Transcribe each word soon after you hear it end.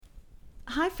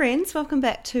Hi friends, welcome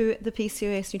back to the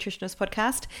PCOS Nutritionist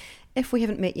Podcast. If we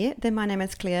haven't met yet, then my name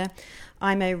is Claire.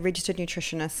 I'm a registered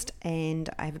nutritionist and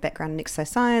I have a background in exercise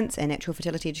science and natural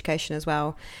fertility education as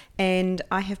well. And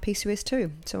I have PCOS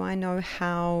too, so I know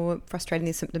how frustrating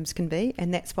these symptoms can be,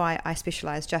 and that's why I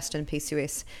specialise just in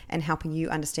PCOS and helping you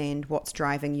understand what's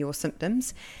driving your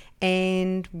symptoms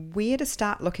and where to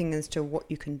start looking as to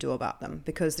what you can do about them,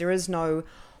 because there is no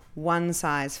one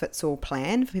size fits all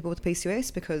plan for people with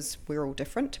PCOS because we're all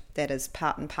different. That is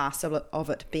part and parcel of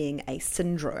it being a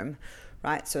syndrome,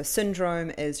 right? So a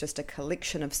syndrome is just a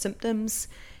collection of symptoms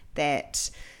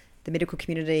that the medical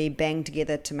community bang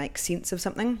together to make sense of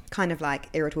something, kind of like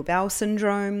irritable bowel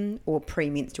syndrome or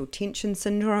premenstrual tension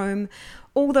syndrome.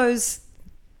 All those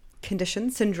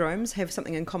conditions, syndromes, have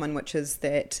something in common, which is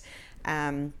that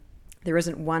there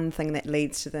isn't one thing that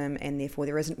leads to them, and therefore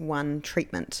there isn't one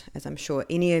treatment. As I'm sure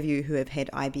any of you who have had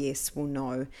IBS will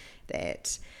know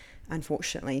that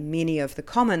unfortunately many of the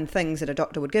common things that a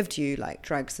doctor would give to you, like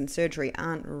drugs and surgery,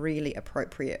 aren't really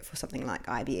appropriate for something like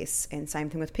IBS, and same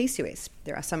thing with PCOS.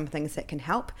 There are some things that can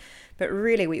help, but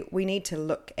really we need to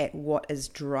look at what is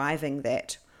driving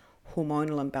that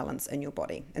hormonal imbalance in your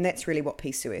body, and that's really what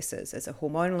PCOS is. It's a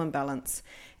hormonal imbalance,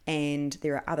 and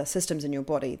there are other systems in your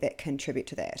body that contribute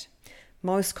to that.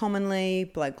 Most commonly,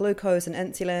 blood glucose and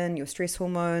insulin, your stress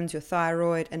hormones, your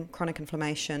thyroid, and chronic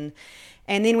inflammation.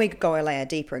 And then we go a layer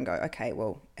deeper and go, okay,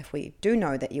 well, if we do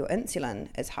know that your insulin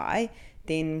is high,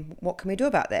 then what can we do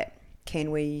about that?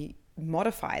 Can we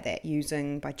modify that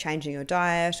by changing your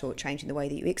diet or changing the way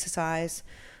that you exercise,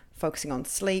 focusing on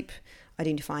sleep,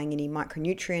 identifying any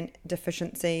micronutrient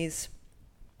deficiencies,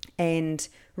 and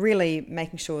really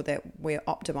making sure that we're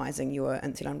optimizing your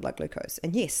insulin and blood glucose.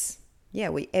 And yeah,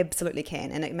 we absolutely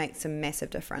can, and it makes a massive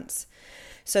difference.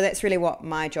 So that's really what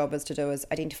my job is to do, is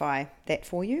identify that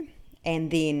for you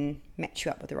and then match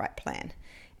you up with the right plan.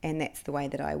 And that's the way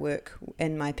that I work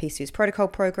in my PCOS protocol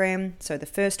program. So the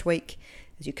first week,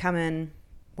 as you come in,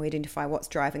 we identify what's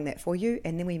driving that for you,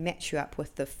 and then we match you up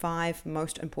with the 5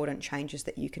 most important changes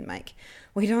that you can make.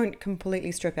 We don't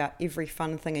completely strip out every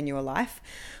fun thing in your life.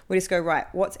 We just go, right,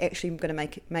 what's actually going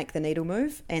to make the needle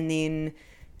move, and then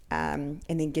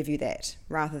give you that,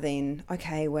 rather than,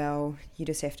 okay, well, you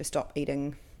just have to stop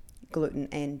eating gluten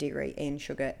and dairy and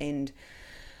sugar, and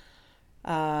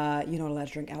you're not allowed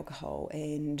to drink alcohol,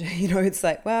 and it's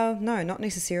like, well, no, not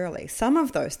necessarily. Some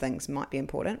of those things might be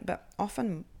important, but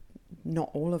often not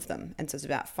all of them. And so it's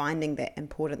about finding that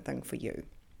important thing for you.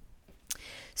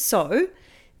 So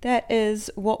that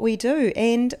is what we do.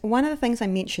 And one of the things I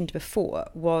mentioned before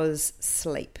was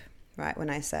sleep, right? When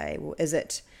I say, well, is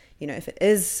it, if it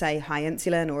is, say, high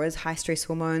insulin or is high stress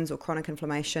hormones or chronic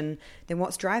inflammation, then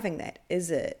what's driving that?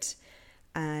 Is it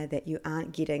that you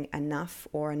aren't getting enough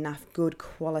good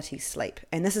quality sleep?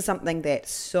 And this is something that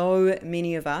so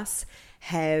many of us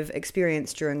have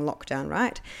experienced during lockdown,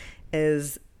 right?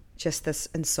 Is just this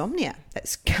insomnia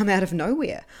that's come out of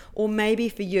nowhere. Or maybe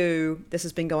for you, this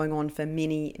has been going on for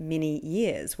many, many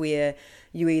years, where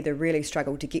you either really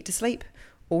struggle to get to sleep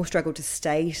or struggle to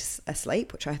stay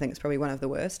asleep, which I think is probably one of the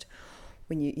worst.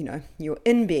 When you're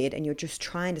in bed and you're just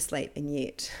trying to sleep, and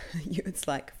yet it's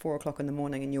like 4:00 in the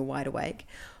morning and you're wide awake.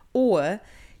 Or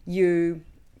you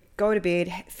go to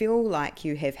bed, feel like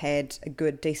you have had a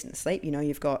good, decent sleep.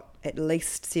 You've got at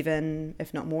least 7,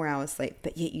 if not more hours sleep,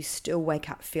 but yet you still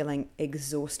wake up feeling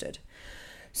exhausted.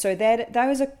 So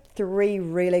those are 3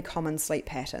 really common sleep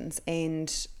patterns.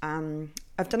 And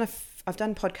I've done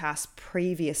podcasts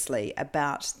previously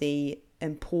about the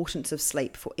importance of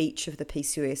sleep for each of the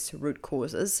PCOS root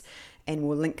causes, and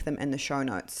we'll link them in the show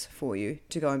notes for you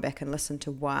to go back and listen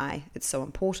to why it's so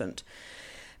important.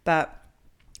 But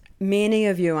many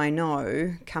of you I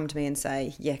know come to me and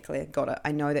say, yeah, Claire, got it.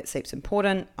 I know that sleep's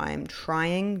important. I am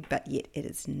trying, but yet it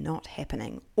is not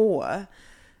happening. Or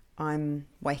I'm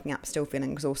waking up still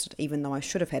feeling exhausted, even though I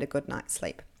should have had a good night's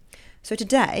sleep. So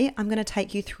today I'm going to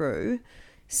take you through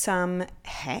some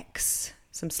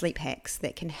sleep hacks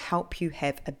that can help you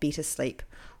have a better sleep,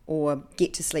 or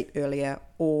get to sleep earlier,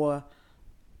 or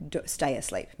stay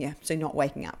asleep. Yeah, so not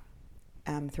waking up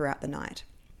throughout the night.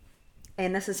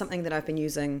 And this is something that I've been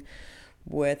using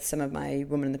with some of my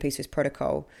women in the PCOS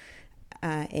protocol,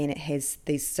 and it has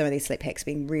some of these sleep hacks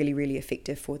being really, really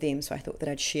effective for them. So I thought that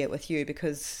I'd share it with you,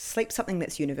 because sleep's something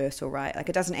that's universal, right? Like,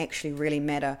 it doesn't actually really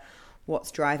matter what's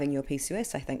driving your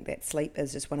PCOS. I think that sleep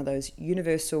is just one of those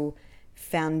universal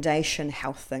foundation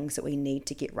health things that we need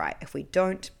to get right. If we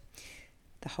don't,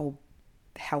 the whole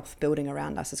health building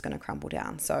around us is going to crumble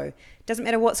down. So it doesn't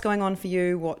matter what's going on for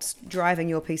you, what's driving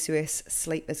your PCOS,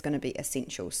 sleep is going to be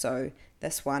essential. So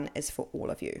this one is for all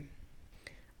of you.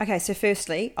 Okay, so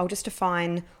firstly, I'll just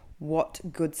define what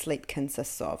good sleep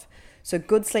consists of. So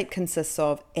good sleep consists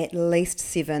of at least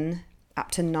 7 up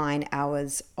to 9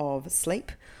 hours of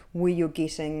sleep where you're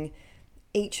getting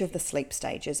each of the sleep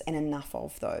stages and enough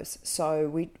of those.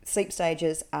 So sleep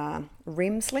stages are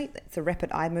REM sleep, that's the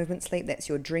rapid eye movement sleep, that's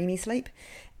your dreamy sleep,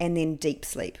 and then deep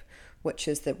sleep, which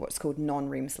is what's called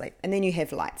non-REM sleep. And then you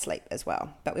have light sleep as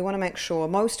well. But we want to make sure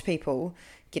most people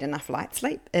get enough light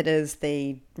sleep. It is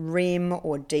the REM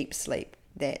or deep sleep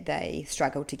that they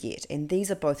struggle to get. And these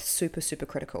are both super, super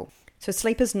critical. So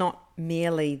sleep is not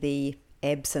merely the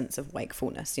absence of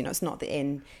wakefulness. It's not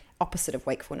the opposite of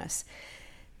wakefulness.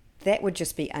 That would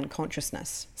just be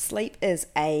unconsciousness. Sleep is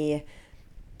a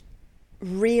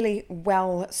really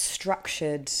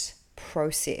well-structured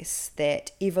process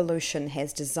that evolution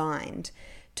has designed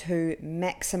to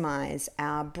maximize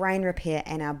our brain repair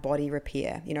and our body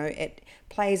repair. It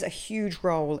plays a huge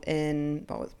role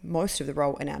most of the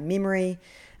role in our memory,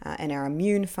 in our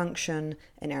immune function,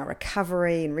 in our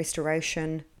recovery and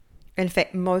restoration. In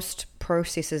fact, most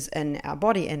processes in our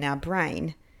body, in our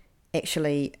brain,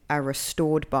 actually are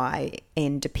restored by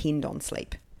and depend on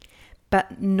sleep.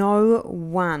 But no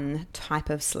one type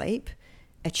of sleep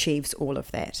achieves all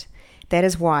of that. That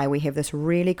is why we have this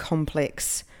really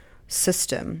complex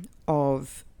system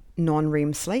of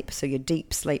non-REM sleep, so your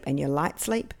deep sleep and your light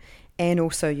sleep, and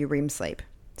also your REM sleep.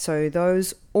 So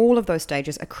all of those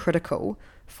stages are critical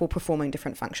for performing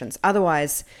different functions.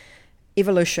 Otherwise,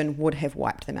 evolution would have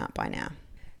wiped them out by now.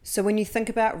 So when you think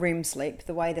about REM sleep,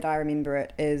 the way that I remember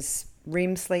it is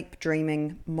REM sleep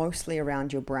dreaming mostly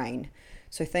around your brain.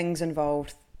 So things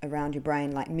involved around your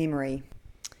brain like memory,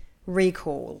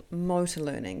 recall, motor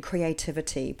learning,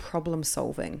 creativity, problem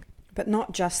solving, but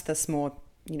not just this more,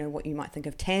 what you might think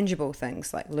of tangible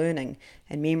things like learning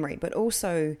and memory, but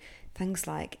also things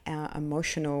like our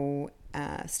emotional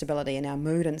stability and our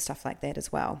mood and stuff like that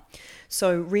as well.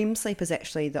 So REM sleep is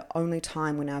actually the only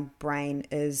time when our brain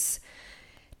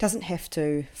doesn't have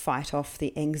to fight off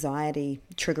the anxiety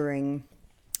triggering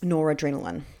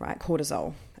noradrenaline, right?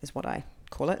 Cortisol is what I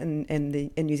call it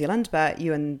in New Zealand, but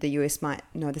you in the US might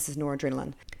know this is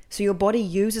noradrenaline. So your body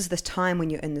uses this time when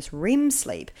you're in this REM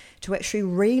sleep to actually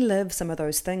relive some of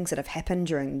those things that have happened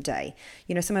during the day.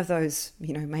 Some of those,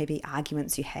 maybe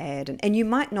arguments you had, and you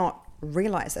might not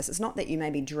realize this. It's not that you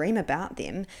maybe dream about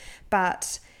them,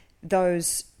 but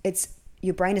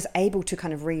your brain is able to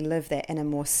kind of relive that in a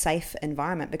more safe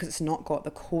environment because it's not got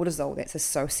the cortisol that's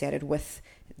associated with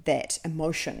that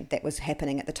emotion that was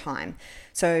happening at the time.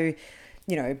 So,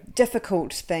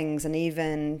 difficult things and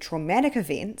even traumatic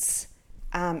events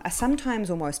are sometimes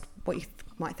almost what you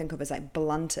might think of as like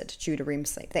blunted due to REM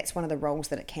sleep. That's one of the roles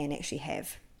that it can actually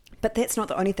have. But that's not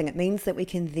the only thing. It means that we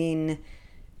can then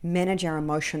manage our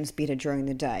emotions better during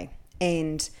the day.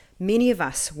 And many of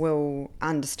us will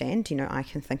understand, I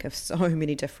can think of so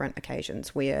many different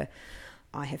occasions where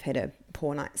I have had a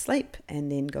poor night's sleep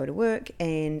and then go to work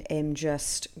and am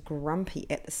just grumpy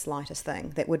at the slightest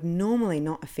thing that would normally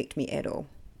not affect me at all.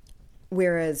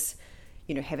 Whereas,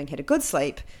 having had a good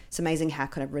sleep, it's amazing how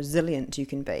kind of resilient you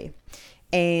can be.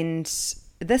 And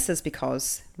this is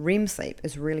because REM sleep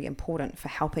is really important for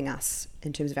helping us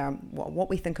in terms of our what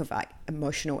we think of like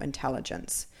emotional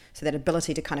intelligence. So that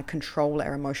ability to kind of control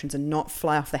our emotions and not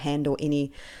fly off the handle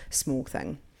any small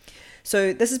thing.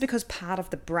 So this is because part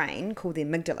of the brain, called the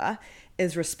amygdala,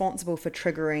 is responsible for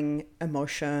triggering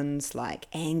emotions like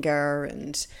anger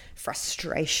and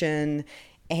frustration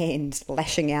and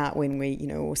lashing out when we,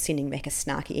 or sending back a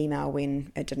snarky email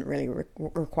when it didn't really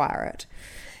require it.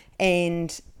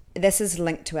 And this is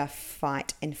linked to our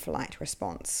fight and flight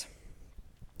response.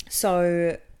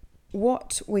 So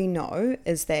what we know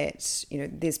is that,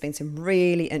 there's been some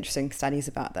really interesting studies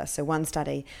about this. So one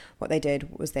study, what they did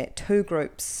was that two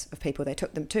groups of people, they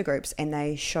took them two groups and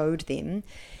they showed them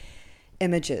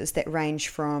images that range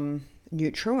from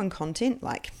neutral in content,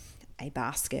 like a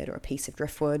basket or a piece of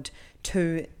driftwood,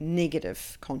 to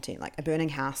negative content, like a burning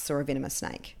house or a venomous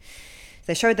snake.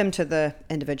 They showed them to the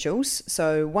individuals.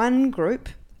 So one group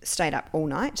stayed up all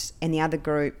night and the other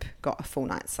group got a full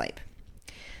night's sleep.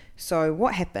 So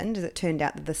what happened is it turned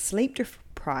out that the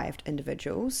sleep-deprived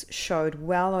individuals showed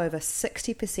well over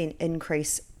 60%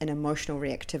 increase in emotional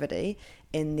reactivity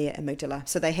in their amygdala.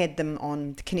 So they had them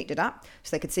connected up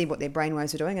so they could see what their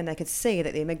brainwaves were doing, and they could see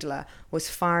that the amygdala was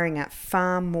firing out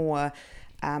far more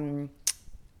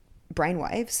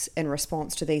brainwaves in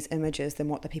response to these images than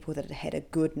what the people that had had a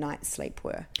good night's sleep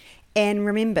were. And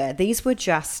remember, these were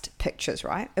just pictures,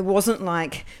 right? It wasn't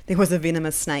like there was a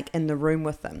venomous snake in the room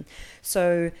with them.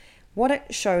 So what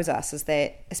it shows us is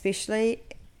that, especially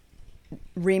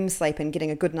REM sleep and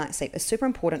getting a good night's sleep is super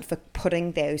important for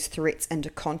putting those threats into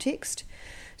context.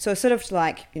 So sort of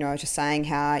like, I was just saying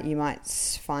how you might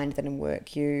find that in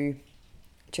work you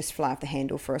just fly off the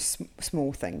handle for a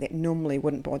small thing that normally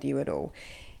wouldn't bother you at all.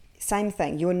 Same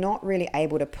thing, you're not really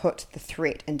able to put the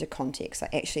threat into context.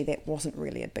 Like, actually, that wasn't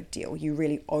really a big deal. You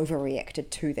really overreacted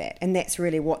to that. And that's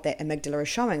really what that amygdala is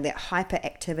showing. That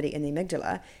hyperactivity in the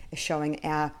amygdala is showing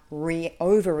our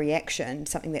overreaction,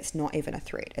 something that's not even a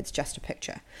threat. It's just a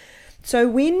picture. So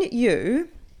when you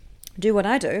do what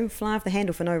I do, fly off the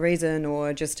handle for no reason,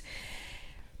 or just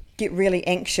get really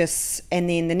anxious, and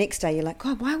then the next day you're like,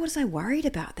 God, why was I worried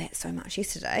about that so much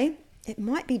yesterday? It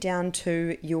might be down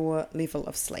to your level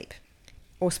of sleep,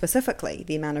 or specifically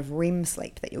the amount of REM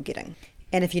sleep that you're getting.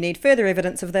 And if you need further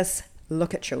evidence of this,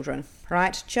 look at children,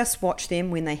 right? Just watch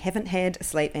them when they haven't had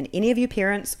sleep. And any of you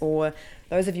parents, or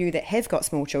those of you that have got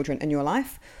small children in your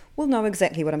life, will know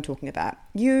exactly what I'm talking about.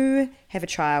 You have a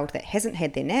child that hasn't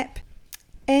had their nap,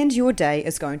 and your day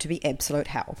is going to be absolute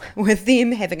hell, with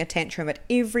them having a tantrum at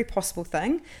every possible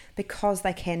thing because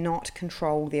they cannot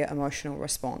control their emotional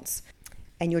response.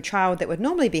 And your child that would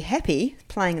normally be happy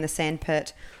playing in the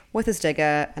sandpit with his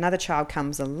digger, another child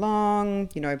comes along,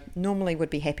 normally would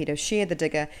be happy to share the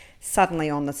digger. Suddenly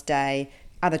on this day,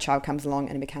 other child comes along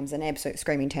and it becomes an absolute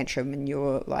screaming tantrum, and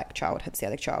your child hits the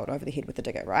other child over the head with the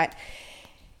digger, right?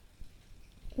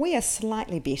 We are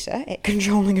slightly better at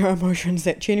controlling our emotions.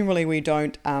 That generally we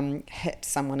don't hit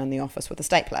someone in the office with a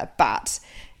stapler, but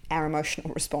our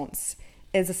emotional response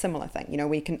is a similar thing.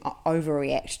 We can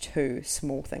overreact to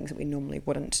small things that we normally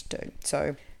wouldn't do.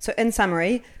 So in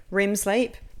summary, REM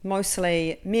sleep,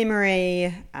 mostly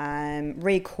memory,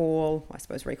 recall. I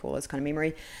suppose recall is kind of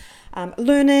memory,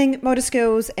 learning, motor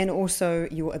skills, and also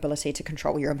your ability to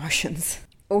control your emotions.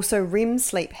 Also, REM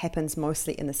sleep happens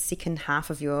mostly in the second half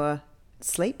of your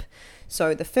sleep.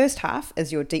 So the first half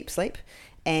is your deep sleep,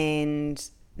 and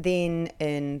then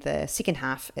in the second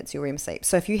half, it's your REM sleep.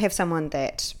 So if you have someone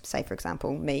that, say for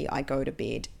example, me, I go to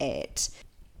bed at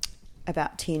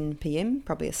about 10 p.m,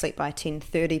 probably asleep by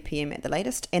 10:30 p.m. at the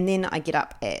latest, and then I get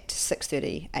up at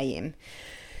 6:30 a.m.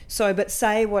 So, but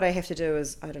say what I have to do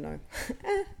is, I don't know,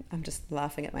 I'm just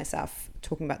laughing at myself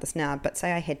talking about this now, but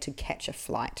say I had to catch a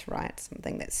flight, right?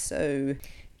 Something that's so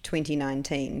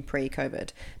 2019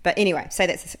 pre-COVID. But anyway, say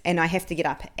that's, and I have to get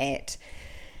up at,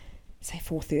 say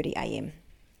 4:30 a.m.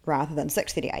 rather than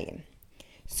 6:30 a.m.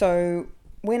 So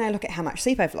when I look at how much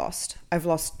sleep I've lost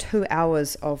 2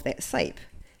 hours of that sleep.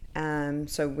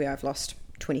 So where I've lost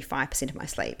 25% of my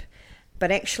sleep.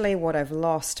 But actually what I've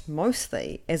lost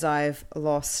mostly is I've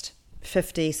lost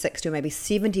 50, 60, or maybe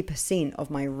 70% of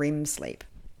my REM sleep.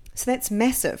 So that's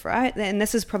massive, right? And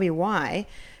this is probably why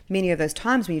many of those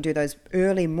times when you do those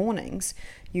early mornings,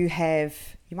 you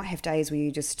might have days where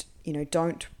you just,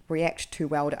 don't react too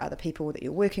well to other people that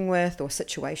you're working with or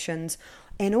situations.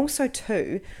 And also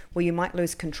too, where you might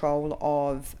lose control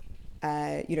of,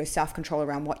 self-control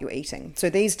around what you're eating. So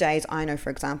these days, I know, for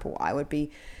example, I would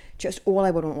be all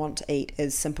I would want to eat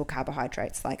is simple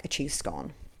carbohydrates like a cheese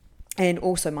scone. And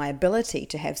also my ability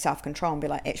to have self-control and be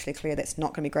like, actually, Claire, that's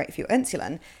not going to be great for your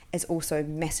insulin is also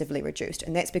massively reduced.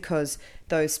 And that's because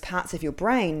those parts of your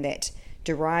brain that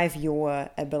derive your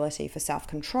ability for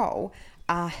self-control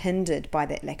are hindered by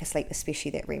that lack of sleep,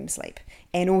 especially that REM sleep.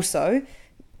 And also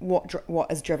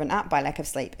what is driven up by lack of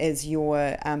sleep is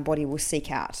your body will seek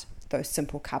out those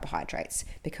simple carbohydrates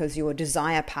because your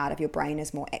desire part of your brain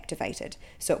is more activated.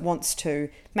 So it wants to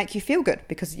make you feel good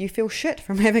because you feel shit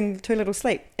from having too little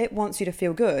sleep. It wants you to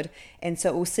feel good, and so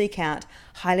it will seek out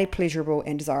highly pleasurable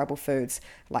and desirable foods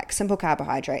like simple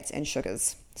carbohydrates and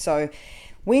sugars. So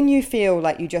when you feel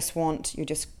like you're just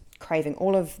craving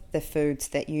all of the foods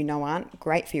that aren't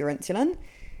great for your insulin,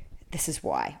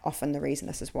 often the reason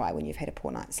this is why when you've had a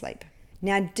poor night's sleep.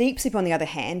 Now, deep sleep, on the other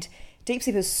hand, deep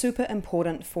sleep is super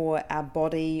important for our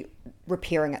body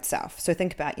repairing itself. So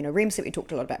think about, REM sleep, we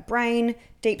talked a lot about brain,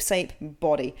 deep sleep,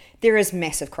 body. There is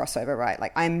massive crossover, right?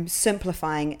 Like, I'm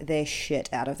simplifying the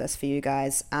shit out of this for you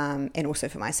guys, and also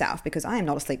for myself, because I am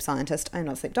not a sleep scientist. I'm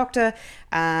not a sleep doctor.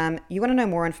 You want to know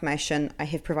more information, I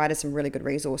have provided some really good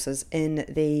resources in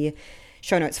the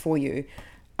show notes for you.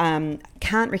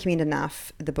 Can't recommend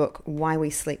enough the book Why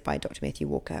We Sleep by Dr. Matthew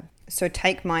Walker. So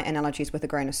take my analogies with a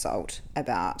grain of salt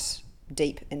about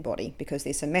deep and body, because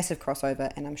there's some massive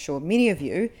crossover, and I'm sure many of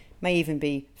you may even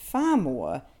be far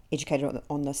more educated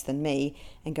on this than me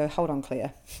and go, hold on,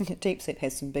 Claire, deep sleep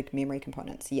has some big memory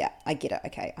components. Yeah, I get it.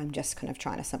 Okay, I'm just kind of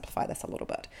trying to simplify this a little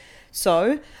bit.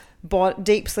 So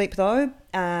deep sleep though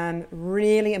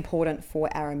really important for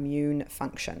our immune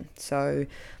function. So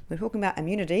we're talking about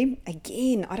immunity.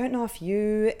 Again, I don't know if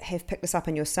you have picked this up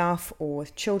in yourself or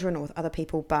with children or with other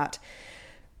people, but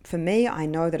for me, I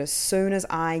know that as soon as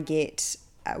I get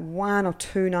 1 or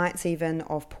 2 nights even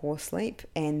of poor sleep,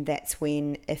 and that's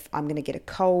when, if I'm going to get a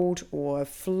cold or a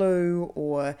flu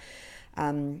or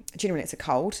generally it's a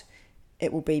cold,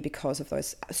 it will be because of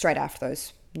those, straight after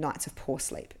those nights of poor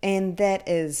sleep. And that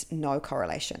is no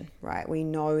correlation, right? We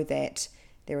know that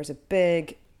there is a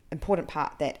big, important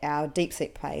part that our deep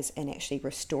sleep plays in actually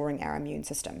restoring our immune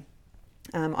system.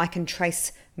 I can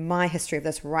trace my history of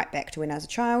this right back to when I was a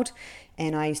child,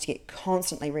 and I used to get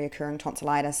constantly reoccurring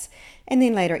tonsillitis, and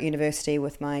then later at university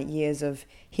with my years of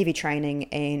heavy training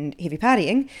and heavy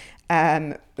partying,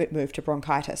 it moved to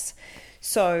bronchitis.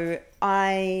 So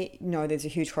I know there's a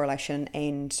huge correlation,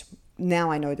 and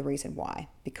now I know the reason why,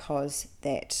 because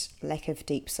that lack of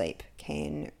deep sleep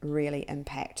can really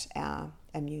impact our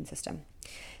immune system.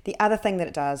 The other thing that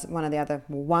it does, one of the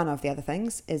other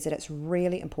things, is that it's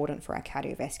really important for our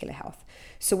cardiovascular health.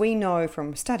 So we know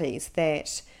from studies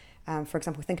that, for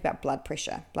example, think about blood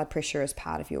pressure. Blood pressure is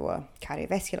part of your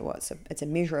cardiovascular, it's a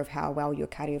measure of how well your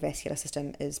cardiovascular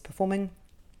system is performing.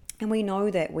 And we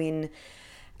know that when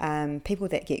people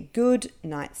that get good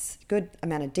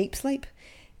amount of deep sleep,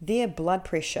 their blood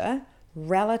pressure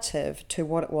relative to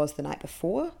what it was the night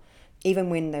before,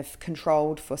 even when they've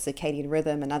controlled for circadian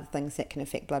rhythm and other things that can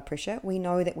affect blood pressure, we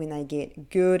know that when they get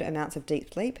good amounts of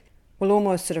deep sleep, will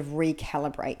almost sort of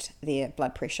recalibrate their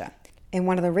blood pressure. And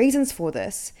one of the reasons for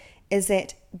this is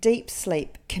that deep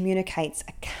sleep communicates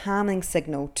a calming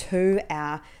signal to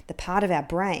the part of our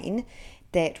brain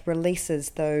that releases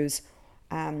those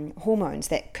hormones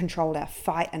that control our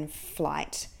fight and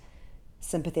flight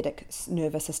sympathetic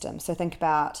nervous system. So think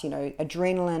about,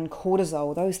 adrenaline,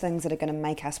 cortisol, those things that are going to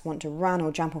make us want to run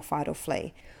or jump or fight or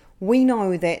flee. We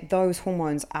know that those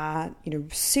hormones are,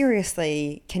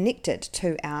 seriously connected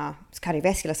to our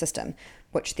cardiovascular system,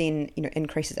 which then,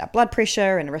 increases our blood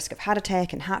pressure and the risk of heart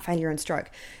attack and heart failure and stroke.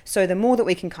 So the more that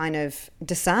we can kind of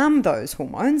disarm those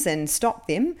hormones and stop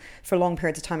them for long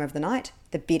periods of time over the night,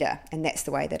 the better. And that's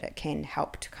the way that it can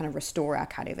help to kind of restore our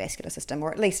cardiovascular system,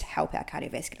 or at least help our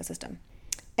cardiovascular system.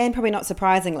 And probably not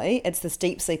surprisingly, it's this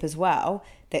deep sleep as well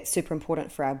that's super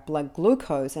important for our blood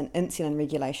glucose and insulin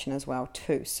regulation as well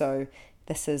too. So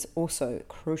this is also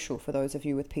crucial for those of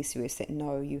you with PCOS that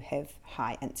know you have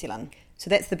high insulin. So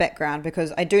that's the background,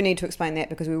 because I do need to explain that,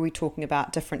 because we were talking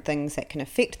about different things that can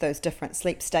affect those different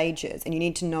sleep stages. And you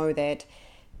need to know that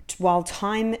while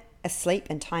time asleep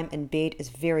and time in bed is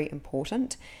very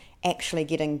important, actually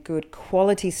getting good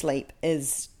quality sleep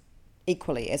is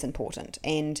equally as important.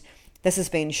 And this has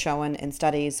been shown in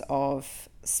studies of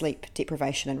sleep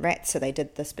deprivation in rats. So they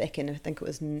did this back in, I think it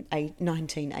was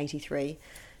 1983.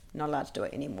 Not allowed to do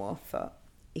it anymore for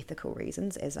ethical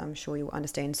reasons, as I'm sure you'll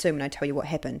understand soon when I tell you what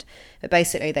happened. But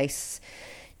basically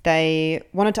they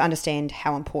wanted to understand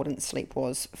how important sleep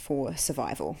was for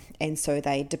survival. And so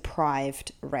they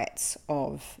deprived rats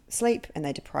of sleep and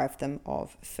they deprived them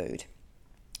of food.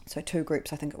 So 2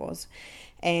 groups, I think it was.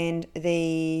 And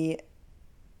the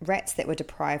rats that were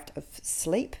deprived of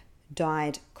sleep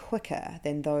died quicker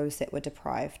than those that were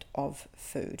deprived of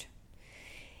food.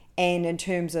 And in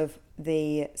terms of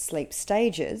the sleep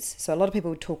stages, so a lot of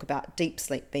people talk about deep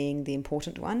sleep being the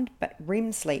important one, but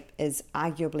REM sleep is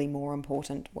arguably more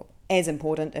important, well, as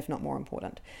important, if not more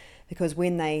important, because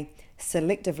when they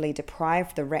selectively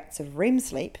deprived the rats of REM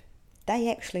sleep,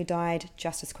 they actually died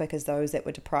just as quick as those that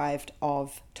were deprived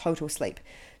of total sleep.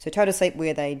 So total sleep,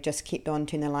 where they just kept on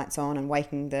turning the lights on and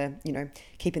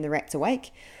keeping the rats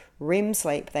awake. REM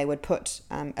sleep, they would put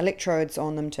electrodes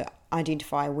on them to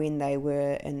identify when they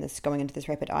were going into this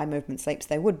rapid eye movement sleep. So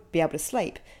they would be able to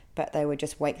sleep, but they would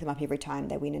just wake them up every time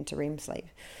they went into REM sleep.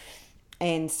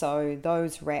 And so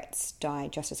those rats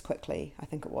died just as quickly. I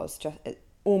think it was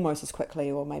almost as quickly,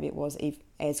 or maybe it was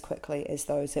as quickly as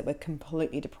those that were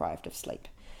completely deprived of sleep.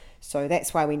 So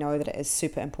that's why we know that it is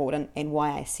super important, and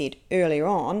why I said earlier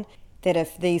on that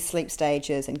if these sleep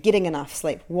stages and getting enough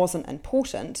sleep wasn't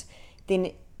important,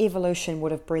 then evolution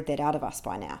would have bred that out of us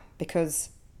by now. Because,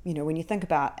 when you think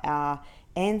about our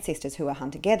ancestors who are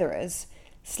hunter-gatherers,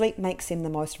 sleep makes them the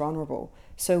most vulnerable.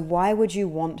 So why would you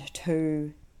want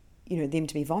to, them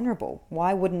to be vulnerable?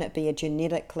 Why wouldn't it be a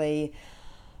genetically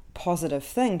positive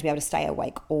thing to be able to stay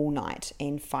awake all night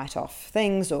and fight off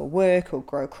things or work or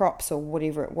grow crops or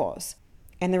whatever it was?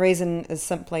 And the reason is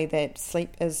simply that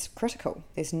sleep is critical.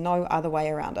 There's no other way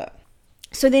around it.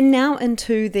 So then now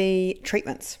into the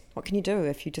treatments. What can you do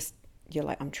if you're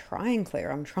like, I'm trying,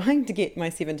 Claire, I'm trying to get my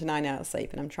 7 to 9 hours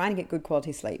sleep and I'm trying to get good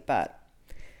quality sleep, but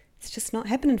it's just not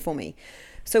happening for me.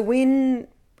 So when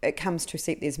it comes to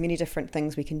sleep, there's many different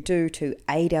things we can do to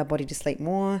aid our body to sleep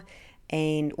more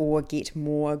and or get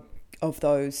more of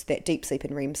that deep sleep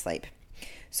and REM sleep.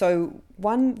 So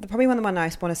probably one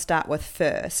I want to start with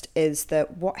first is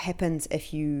that what happens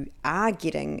if you are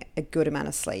getting a good amount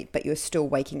of sleep, but you're still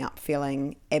waking up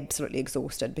feeling absolutely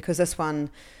exhausted, because this one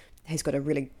has got a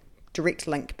really direct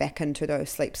link back into those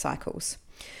sleep cycles.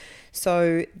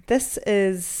 So this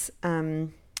is, there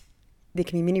can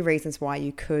be many reasons why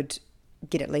you could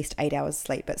get at least 8 hours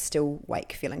sleep but still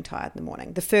wake feeling tired in the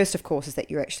morning. The first, of course, is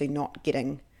that you're actually not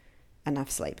getting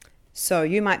enough sleep. So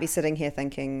you might be sitting here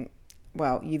thinking,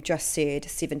 well, you've just said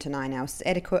 7 to 9 hours is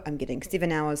adequate. I'm getting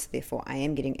 7 hours, therefore I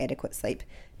am getting adequate sleep.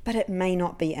 But it may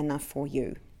not be enough for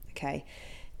you, okay?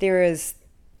 There is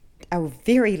a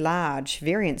very large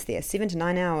variance there. 7 to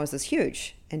 9 hours is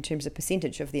huge in terms of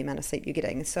percentage of the amount of sleep you're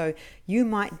getting. So you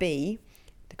might be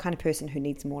the kind of person who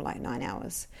needs more like 9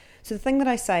 hours. So the thing that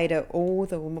I say to all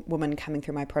the women coming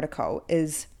through my protocol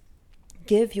is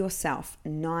give yourself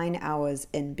 9 hours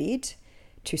in bed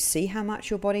to see how much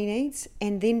your body needs,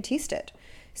 and then test it.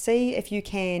 See if you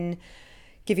can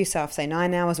give yourself, say,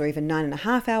 9 hours or even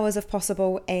 9.5 hours if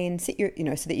possible, and set your,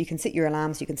 so that you can set your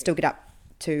alarms. You can still get up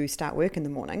to start work in the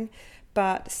morning,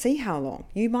 but see how long.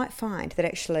 You might find that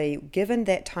actually, given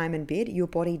that time in bed, your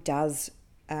body does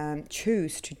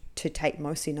choose to take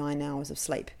mostly 9 hours of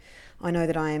sleep. I know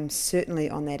that I am certainly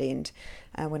on that end.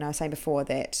 When I was saying before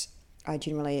that I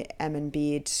generally am in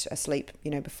bed asleep,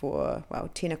 before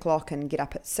 10 o'clock and get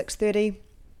up at 6:30.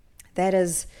 That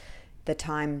is the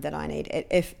time that I need.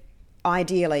 If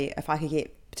ideally I could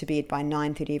get to bed by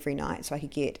 9:30 every night, so I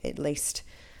could get at least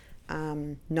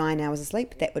 9 hours of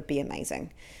sleep, that would be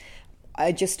amazing.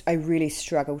 I really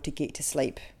struggle to get to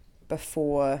sleep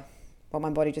before, my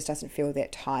body just doesn't feel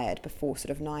that tired before sort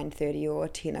of 9:30 or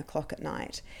 10 o'clock at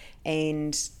night.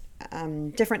 And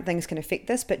different things can affect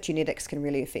this, but genetics can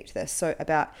really affect this. So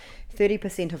about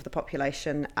 30% of the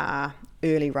population are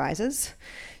early risers.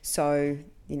 So,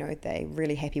 they're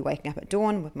really happy waking up at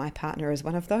dawn. With my partner is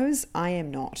one of those. I am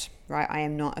not, right? I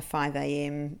am not a 5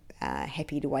 a.m.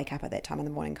 Happy to wake up at that time in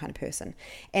the morning kind of person.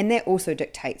 And that also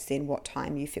dictates then what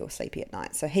time you feel sleepy at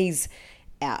night. So he's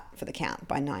out for the count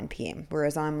by 9 p.m.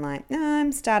 Whereas I'm like, no,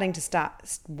 I'm starting to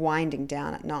winding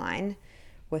down at 9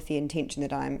 with the intention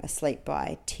that I'm asleep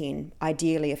by 10.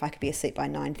 Ideally, if I could be asleep by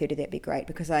 9:30, that'd be great,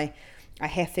 because I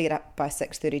have to get up by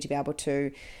 6:30 to be able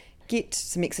to get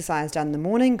some exercise done in the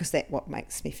morning, because that's what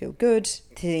makes me feel good,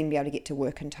 to then be able to get to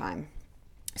work in time.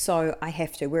 So I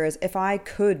have to. Whereas if I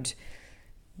could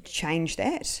change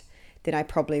that, then I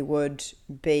probably would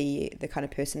be the kind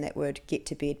of person that would get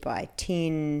to bed by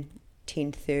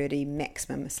 10:30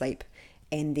 maximum asleep,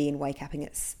 and then waking up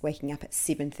at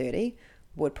 7:30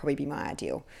 would probably be my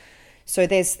ideal. So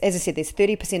there's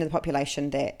 30% of the population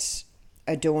that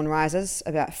are dawn risers,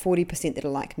 about 40% that are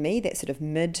like me, that sort of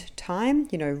mid-time,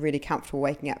 really comfortable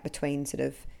waking up between sort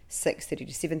of 6:30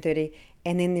 to 7:30,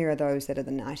 and then there are those that are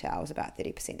the night owls, about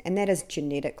 30%, and that is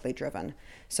genetically driven.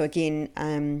 So again,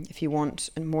 if you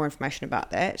want more information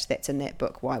about that, that's in that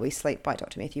book, Why We Sleep by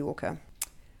Dr. Matthew Walker.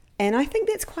 And I think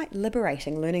that's quite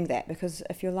liberating, learning that, because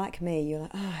if you're like me, you're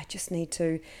like, I just need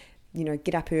to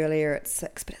get up earlier at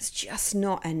 6, but it's just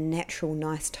not a natural,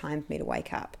 nice time for me to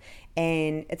wake up.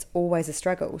 And it's always a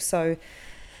struggle. So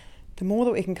the more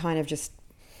that we can kind of just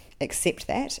accept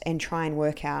that and try and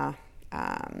work ourselves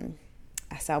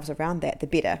around that, the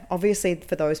better. Obviously,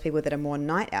 for those people that are more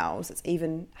night owls, it's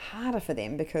even harder for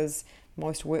them, because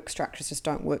most work structures just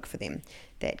don't work for them.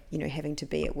 That, having to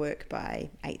be at work by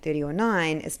 8:30 or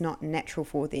 9 is not natural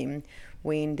for them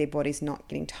when their body's not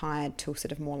getting tired till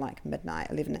sort of more like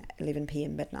midnight, 11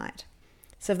 p.m. midnight.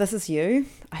 So if this is you,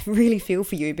 I really feel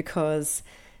for you, because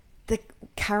the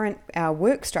current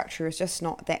work structure is just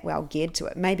not that well geared to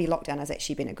it. Maybe lockdown has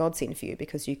actually been a godsend for you,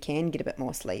 because you can get a bit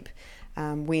more sleep,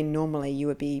 when normally you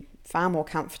would be far more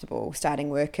comfortable starting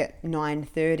work at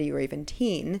 9:30 or even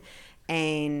 10,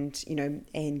 and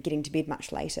getting to bed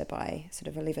much later by sort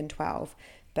of 11, 12.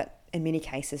 But in many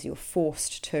cases, you're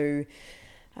forced to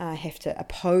have to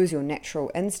oppose your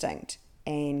natural instinct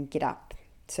and get up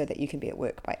so that you can be at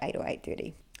work by 8 or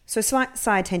 8:30. So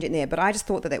side tangent there, but I just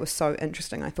thought that was so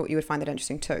interesting. I thought you would find that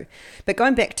interesting too. But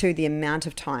going back to the amount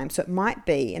of time, so it might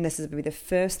be, and this is the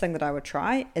first thing that I would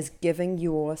try, is giving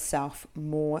yourself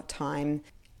more time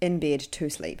in bed to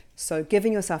sleep. So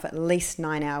giving yourself at least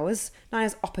 9 hours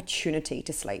opportunity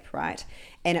to sleep, right?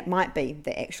 And it might be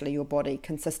that actually your body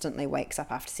consistently wakes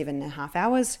up after 7.5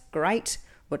 hours. Great.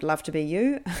 Would love to be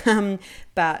you.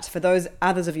 But for those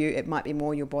others of you, it might be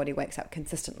more your body wakes up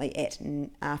consistently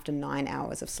after 9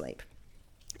 hours of sleep.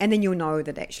 And then you'll know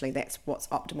that actually that's what's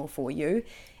optimal for you.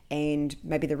 And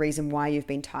maybe the reason why you've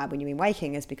been tired when you've been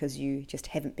waking is because you just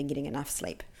haven't been getting enough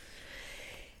sleep.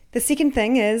 The second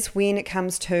thing is when it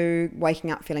comes to waking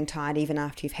up feeling tired even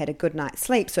after you've had a good night's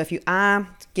sleep. So if you are,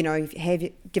 you have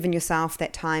given yourself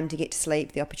that time to get to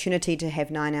sleep, the opportunity to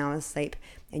have 9 hours sleep,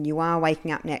 and you are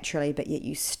waking up naturally, but yet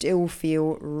you still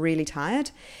feel really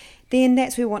tired, then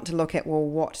that's where we want to look at, well,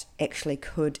 what actually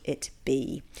could it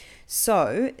be?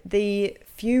 So the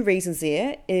few reasons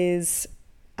there is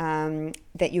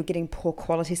that you're getting poor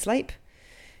quality sleep,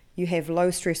 you have low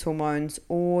stress hormones,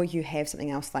 or you have something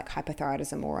else like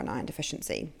hypothyroidism or an iron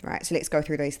deficiency, right? So let's go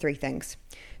through these three things.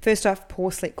 First off,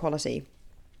 poor sleep quality.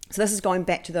 So this is going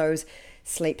back to those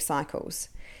sleep cycles.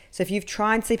 So if you've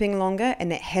tried sleeping longer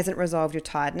and that hasn't resolved your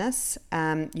tiredness,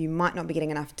 you might not be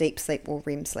getting enough deep sleep or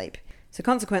REM sleep. So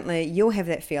consequently, you'll have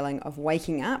that feeling of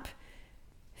waking up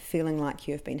feeling like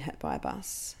you've been hit by a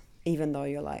bus, even though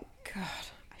you're like, God,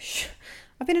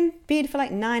 I've been in bed for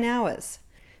like 9 hours.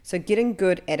 So getting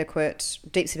good, adequate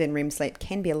deep sleep and REM sleep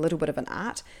can be a little bit of an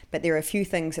art, but there are a few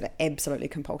things that are absolutely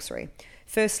compulsory.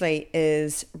 Firstly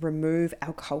is remove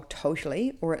alcohol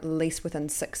totally, or at least within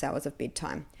 6 hours of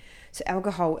bedtime. So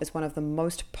alcohol is one of the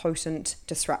most potent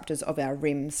disruptors of our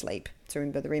REM sleep. So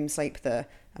remember the REM sleep, the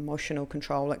emotional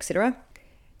control, etc.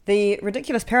 The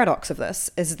ridiculous paradox of this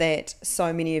is that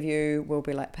so many of you will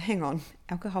be like, but hang on,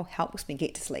 alcohol helps me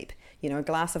get to sleep. A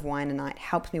glass of wine a night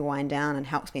helps me wind down and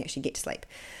helps me actually get to sleep.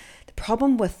 The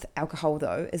problem with alcohol,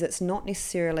 though, is it's not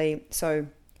necessarily, so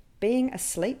being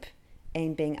asleep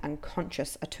and being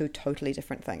unconscious are two totally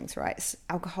different things, right?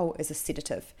 Alcohol is a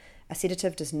sedative. A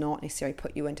sedative does not necessarily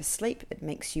put you into sleep, it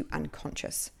makes you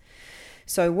unconscious.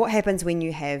 So what happens when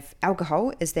you have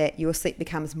alcohol is that your sleep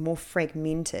becomes more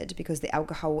fragmented because the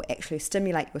alcohol will actually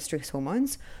stimulate your stress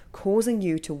hormones, causing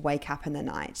you to wake up in the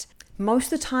night.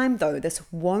 Most of the time, though, this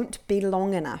won't be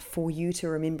long enough for you to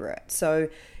remember it. So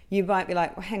you might be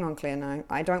like, well, hang on, Claire, no,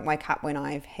 I don't wake up when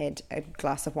I've had a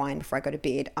glass of wine before I go to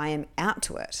bed. I am out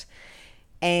to it.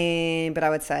 But I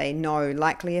would say no,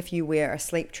 likely if you wear a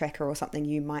sleep tracker or something,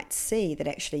 you might see that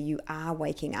actually you are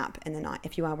waking up in the night,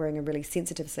 if you are wearing a really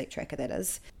sensitive sleep tracker, that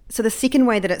is. So the second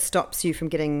way that it stops you from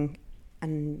getting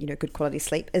good quality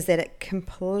sleep is that it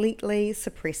completely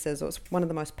suppresses, or it's one of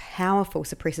the most powerful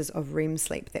suppressors of REM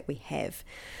sleep that we have.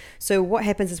 So what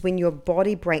happens is when your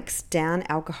body breaks down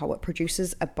alcohol, it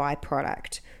produces a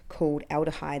byproduct called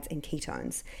aldehydes and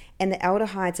ketones. And the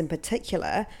aldehydes in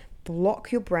particular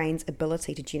block your brain's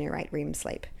ability to generate REM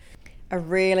sleep. A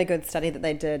really good study that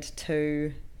they did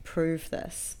to prove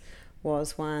this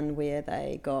was one where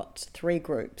they got 3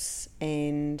 groups,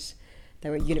 and they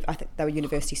were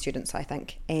university students, I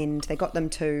think, and they got them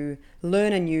to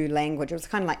learn a new language. It was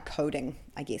kind of like coding,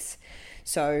 I guess.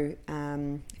 So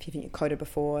if you've coded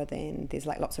before, then there's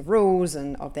like lots of rules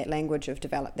and of that language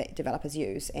that developers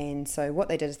use. And so what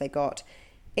they did is they got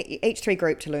each 3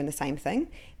 group to learn the same thing.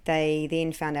 They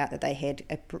then found out that they had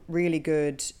a really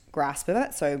good grasp of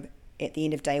it. So at the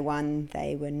end of day 1,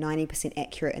 they were 90%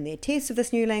 accurate in their test of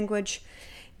this new language.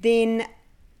 Then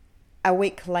a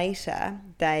week later,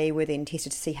 they were then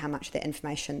tested to see how much of that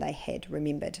information they had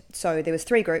remembered. So there was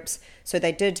 3 groups. So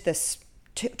they did this,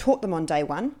 taught them on day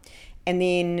 1, and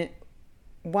then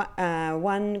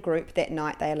one group that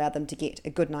night they allowed them to get a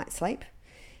good night's sleep.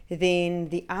 Then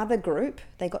the other group,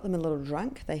 they got them a little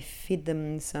drunk. They fed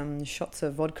them some shots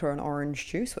of vodka and orange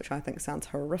juice, which I think sounds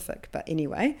horrific. But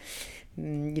anyway,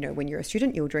 when you're a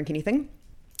student, you'll drink anything.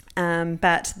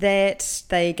 But that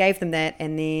they gave them that,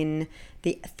 and then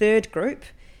the third group,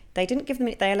 they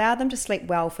allowed them to sleep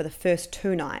well for the first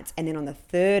 2 nights, and then on the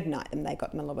third night, they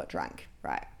got them a little bit drunk,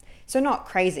 right? So not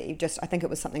crazy, just I think it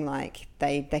was something like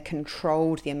they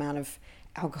controlled the amount of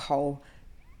alcohol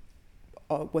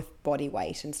with body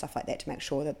weight and stuff like that to make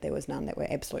sure that there was none that were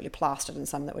absolutely plastered and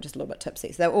some that were just a little bit tipsy.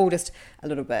 So they were all just a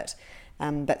little bit,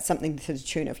 but something to the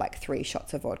tune of like 3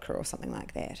 shots of vodka or something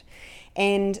like that.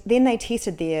 And then they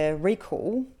tested their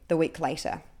recall the week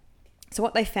later. So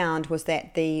what they found was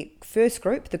that the first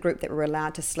group, the group that were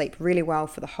allowed to sleep really well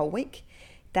for the whole week,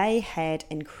 they had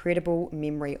incredible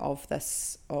memory of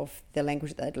the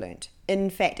language that they'd learnt. In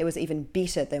fact, it was even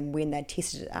better than when they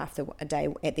tested it after a day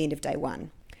at the end of day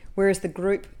 1. Whereas the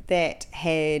group that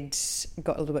had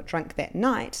got a little bit drunk that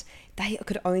night, they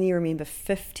could only remember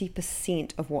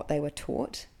 50% of what they were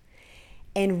taught.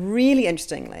 And really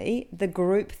interestingly, the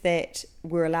group that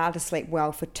were allowed to sleep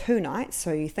well for 2 nights,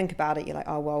 so you think about it, you're like,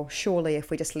 oh, well, surely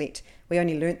if we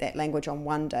only learnt that language on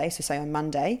one day, so say on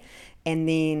Monday, and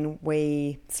then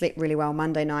we slept really well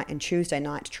Monday night and Tuesday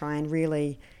night to try and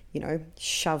really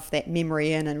shove that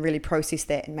memory in and really process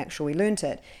that and make sure we learnt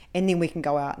it. And then we can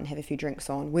go out and have a few drinks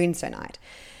on Wednesday night.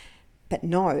 But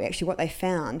no, actually what they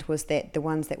found was that the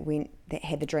ones that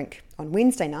had the drink on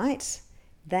Wednesday night,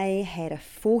 they had a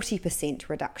 40%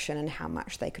 reduction in how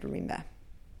much they could remember.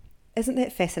 Isn't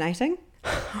that fascinating?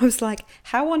 I was like,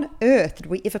 how on earth did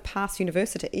we ever pass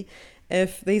university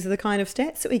if these are the kind of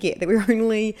stats that we get, that we're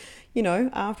only,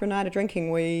 after a night of drinking,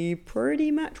 we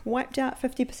pretty much wiped out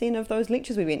 50% of those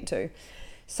lectures we went to.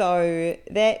 So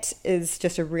that is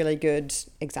just a really good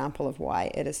example of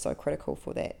why it is so critical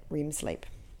for that REM sleep.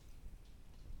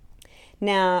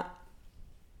 Now,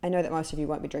 I know that most of you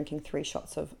won't be drinking 3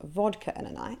 shots of vodka in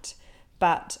a night,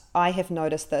 but I have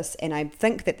noticed this, and I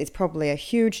think that there's probably a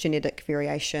huge genetic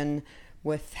variation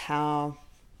with how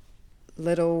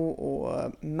little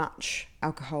or much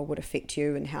alcohol would affect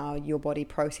you and how your body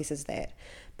processes that.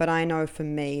 But I know for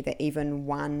me that even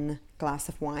 1 glass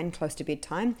of wine close to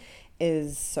bedtime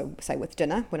is, so say with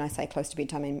dinner, when I say close to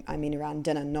bedtime, I mean around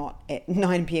dinner, not at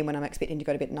 9 p.m. when I'm expecting to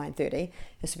go to bed at 9:30.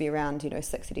 This would be around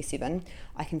 6:37.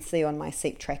 I can see on my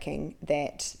sleep tracking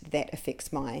that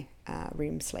affects my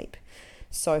REM sleep.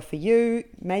 So for you,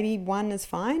 maybe 1 is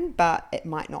fine, but it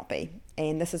might not be.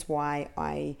 And this is why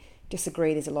I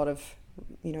disagree. There's a lot of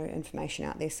information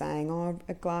out there saying,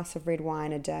 a glass of red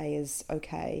wine a day is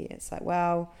okay. It's like,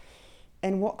 well,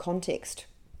 in what context?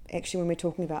 Actually, when we're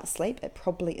talking about sleep, it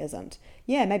probably isn't.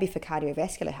 Yeah, maybe for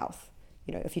cardiovascular health.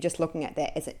 If you're just looking at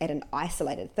that as at an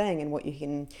isolated thing and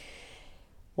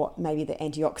what maybe the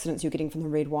antioxidants you're getting from the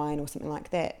red wine or something like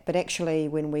that. But actually,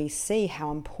 when we see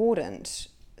how important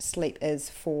sleep is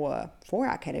for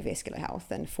our cardiovascular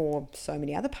health and for so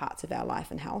many other parts of our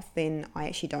life and health, then I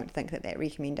actually don't think that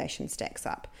recommendation stacks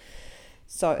up.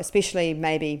 So especially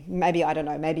maybe I don't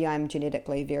know, maybe I'm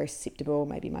genetically very susceptible,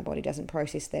 maybe my body doesn't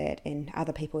process that, and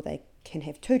other people, they can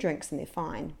have 2 drinks and they're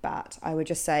fine. But I would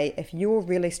just say, if you're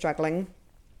really struggling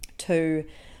to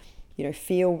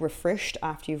feel refreshed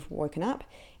after you've woken up,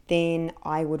 then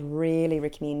I would really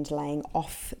recommend laying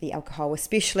off the alcohol.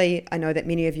 Especially, I know that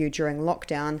many of you during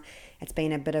lockdown, it's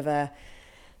been a bit of a,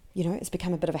 it's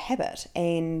become a bit of a habit,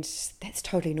 and that's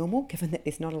totally normal given that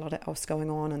there's not a lot else going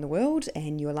on in the world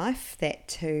and your life. That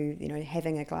to,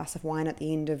 having a glass of wine at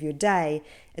the end of your day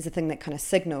is a thing that kind of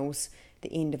signals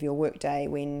the end of your work day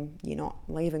when you're not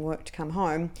leaving work to come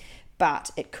home,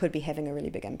 but it could be having a really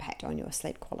big impact on your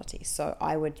sleep quality. So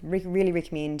I would really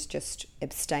recommend just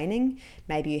abstaining.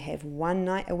 Maybe you have 1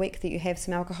 night a week that you have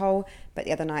some alcohol, but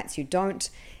the other nights you don't,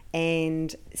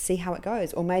 and see how it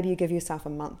goes. Or maybe you give yourself a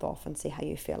month off and see how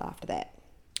you feel after that.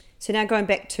 So now going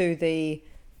back to the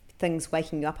things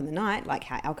waking you up in the night, like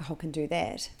how alcohol can do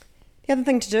that. The other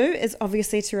thing to do is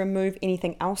obviously to remove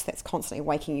anything else that's constantly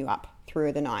waking you up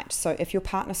through the night. So if your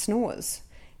partner snores,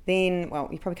 then, well,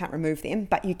 you probably can't remove them,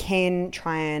 but you can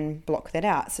try and block that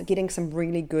out. So getting some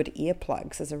really good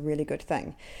earplugs is a really good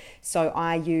thing. So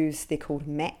I use, they're called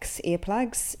Max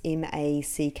earplugs,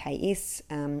 MACKS.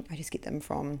 I just get them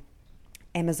from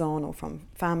Amazon or from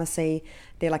pharmacy.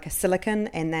 They're like a silicone,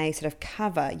 and they sort of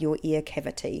cover your ear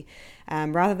cavity,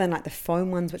 rather than like the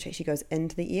foam ones, which actually goes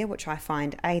into the ear, which I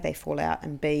find A, they fall out,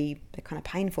 and B, they're kind of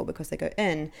painful because they go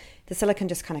in. The silicone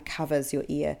just kind of covers your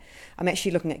ear. I'm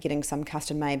actually looking at getting some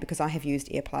custom made because I have used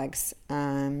earplugs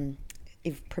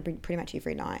pretty much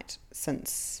every night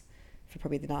for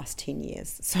probably the last 10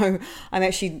 years. So I'm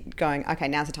actually going, okay,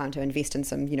 now's the time to invest in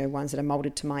some, ones that are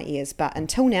molded to my ears. But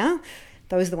until now,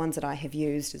 those are the ones that I have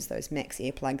used, is those Max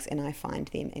earplugs, and I find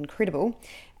them incredible.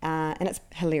 And it's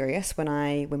hilarious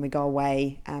when we go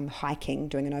away hiking,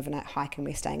 doing an overnight hike, and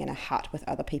we're staying in a hut with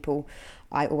other people.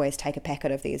 I always take a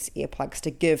packet of these earplugs to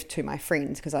give to my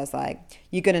friends, because I was like,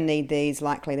 you're going to need these.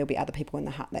 Likely there'll be other people in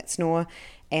the hut that snore,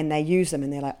 and they use them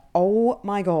and they're like, oh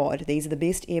my God, these are the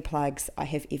best earplugs I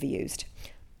have ever used.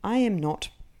 I am not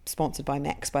sponsored by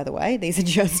Max, by the way. These are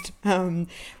just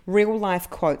real life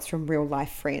quotes from real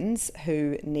life friends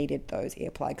who needed those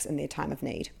earplugs in their time of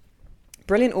need.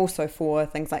 Brilliant also for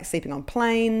things like sleeping on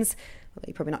planes. Well,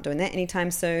 you're probably not doing that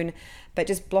anytime soon, but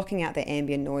just blocking out the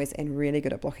ambient noise, and really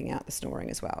good at blocking out the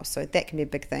snoring as well. So that can be a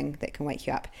big thing that can wake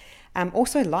you up.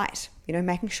 Also light,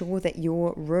 making sure that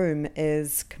your room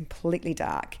is completely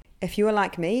dark. If you are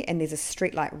like me and there's a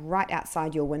street light right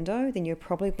outside your window, then you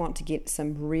probably want to get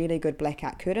some really good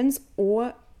blackout curtains,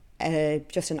 or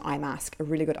just an eye mask, a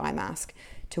really good eye mask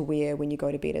to wear when you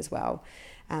go to bed as well.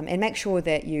 And make sure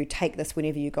that you take this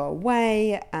whenever you go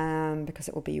away, because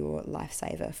it will be your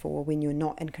lifesaver for when you're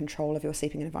not in control of your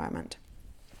sleeping environment.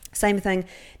 Same thing,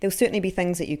 there'll certainly be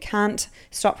things that you can't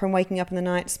stop from waking up in the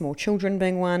night, small children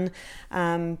being one,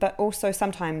 but also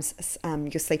sometimes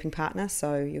your sleeping partner,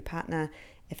 so your partner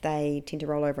if they tend to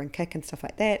roll over and kick and stuff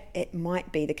like that, it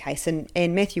might be the case. And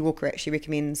Matthew Walker actually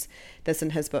recommends this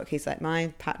in his book. He's like,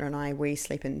 my partner and I, we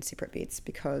sleep in separate beds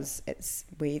because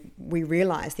we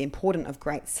realise the importance of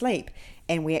great sleep,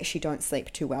 and we actually don't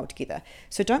sleep too well together.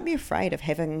 So don't be afraid of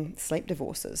having sleep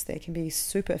divorces. They can be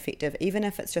super effective, even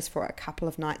if it's just for a couple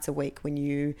of nights a week when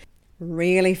you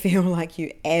really feel like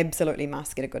you absolutely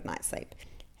must get a good night's sleep.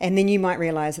 And then you might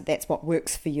realise that that's what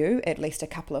works for you at least a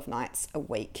couple of nights a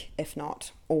week, if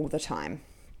not all the time.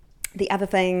 The other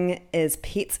thing is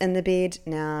pets in the bed.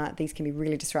 Now, these can be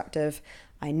really disruptive.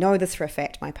 I know this for a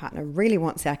fact. My partner really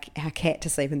wants our cat to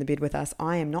sleep in the bed with us.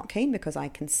 I am not keen because I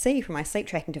can see from my sleep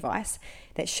tracking device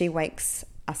that she wakes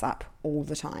us up all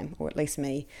the time, or at least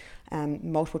me,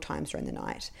 multiple times during the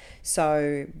night.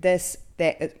 So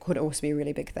that could also be a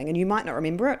really big thing. And you might not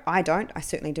remember it. I don't. I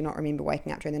certainly do not remember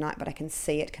waking up during the night, but I can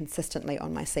see it consistently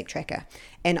on my sleep tracker.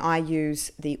 And I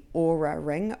use the Oura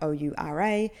Ring,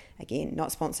 O-U-R-A. Again,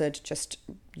 not sponsored, just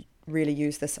really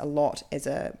use this a lot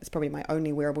it's probably my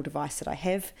only wearable device that I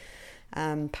have.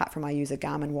 Apart from I use a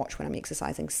Garmin watch when I'm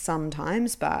exercising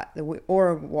sometimes, but the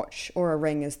Oura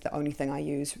Ring is the only thing I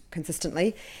use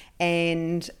consistently.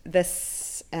 And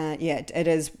this, it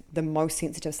is the most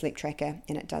sensitive sleep tracker,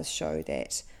 and it does show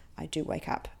that I do wake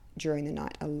up during the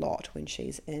night a lot when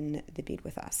she's in the bed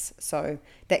with us. So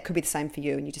that could be the same for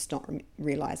you, and you're just not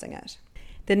realizing it.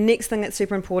 The next thing that's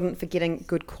super important for getting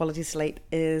good quality sleep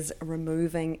is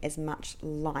removing as much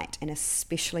light, and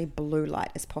especially blue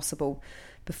light, as possible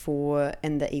before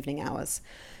in the evening hours.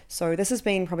 So this has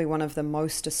been probably one of the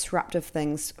most disruptive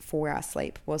things for our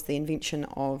sleep, was the invention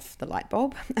of the light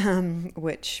bulb,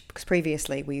 which, because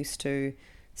previously we used to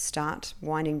start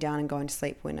winding down and going to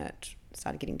sleep when it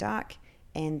started getting dark,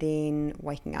 and then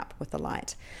waking up with the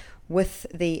light. With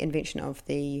the invention of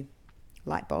the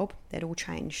light bulb, that all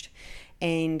changed.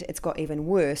 And it's got even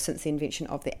worse since the invention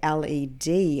of the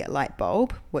LED light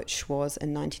bulb, which was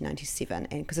in 1997,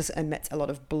 and because this emits a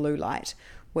lot of blue light,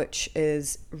 which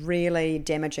is really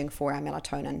damaging for our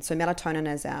melatonin. So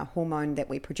melatonin is our hormone that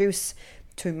we produce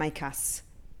to make us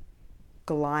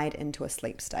glide into a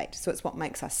sleep state. So it's what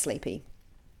makes us sleepy.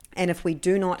 And if we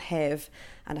do not have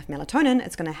enough melatonin,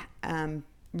 it's going to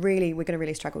we're going to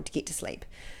really struggle to get to sleep.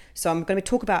 So I'm going to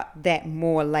talk about that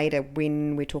more later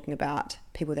when we're talking about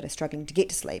people that are struggling to get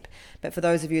to sleep. But for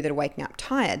those of you that are waking up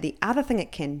tired, the other thing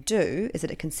it can do is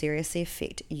that it can seriously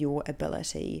affect your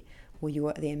ability or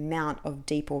the amount of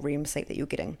deep or REM sleep that you're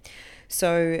getting.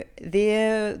 So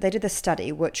they did this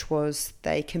study, which was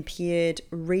they compared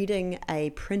reading a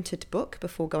printed book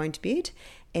before going to bed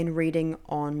and reading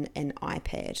on an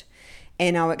iPad.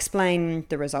 And I'll explain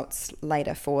the results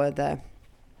later for the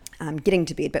getting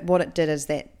to bed. But what it did is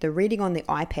that the reading on the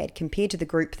iPad, compared to the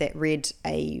group that read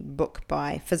a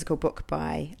physical book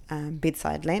by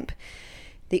bedside lamp,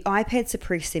 the iPad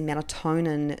suppressed their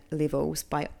melatonin levels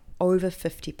by over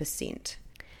 50%.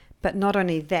 But not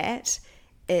only that,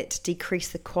 it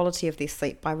decreased the quality of their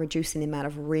sleep by reducing the amount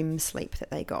of REM sleep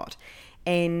that they got.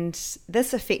 And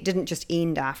this effect didn't just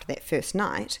end after that first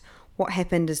night. What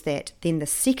happened is that then the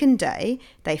second day,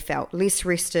 they felt less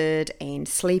rested and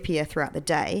sleepier throughout the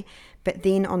day. But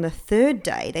then on the third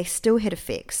day, they still had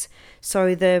effects.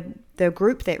 So the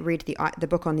group that read the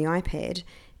book on the iPad,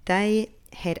 they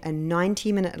had a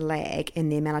 90-minute lag in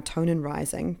their melatonin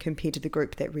rising compared to the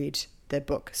group that read the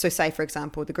book. So say, for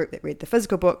example, the group that read the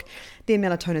physical book, their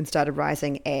melatonin started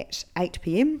rising at 8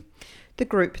 p.m. The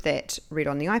group that read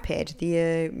on the iPad,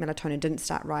 their melatonin didn't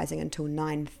start rising until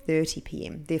 9:30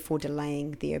 p.m, therefore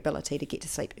delaying their ability to get to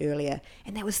sleep earlier.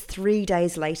 And that was 3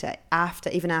 days later,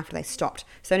 even after they stopped.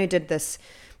 So they only did this,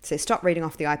 so they stopped reading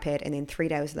off the iPad, and then 3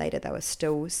 days later they were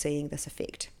still seeing this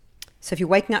effect. So if you're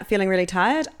waking up feeling really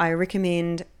tired, I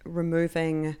recommend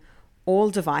removing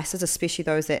all devices, especially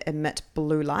those that emit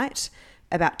blue light,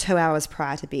 about 2 hours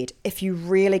prior to bed. If you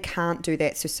really can't do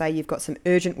that, so say you've got some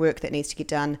urgent work that needs to get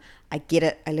done, I get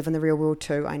it, I live in the real world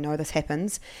too, I know this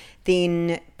happens,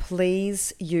 then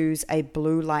please use a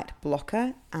blue light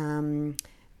blocker.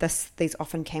 These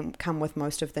often come with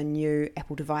most of the new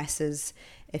Apple devices.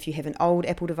 If you have an old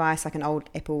Apple device, like an old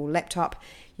Apple laptop,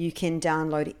 you can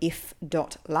download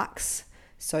f.lux,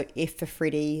 so F for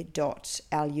Freddy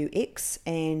 .lux,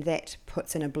 and that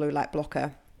puts in a blue light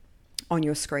blocker on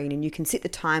your screen, and you can set the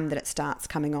time that it starts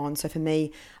coming on. So for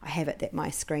me, I have it that my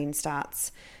screen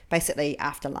starts basically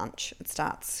after lunch. It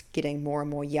starts getting more and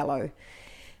more yellow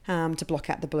to block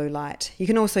out the blue light. You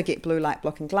can also get blue light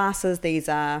blocking glasses. These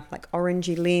are like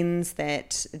orangey lens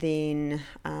that then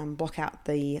block out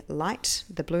the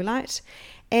blue light.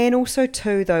 And also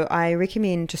too, though, I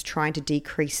recommend just trying to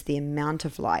decrease the amount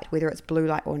of light, whether it's blue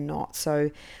light or not.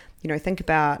 So, think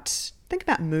about think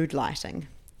about mood lighting.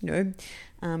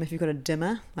 If you've got a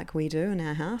dimmer like we do in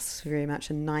our house, very much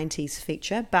a 90s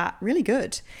feature, but really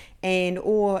good.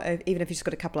 Or even if you've just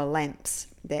got a couple of lamps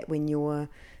that when you're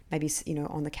maybe,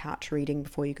 on the couch reading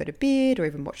before you go to bed, or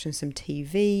even watching some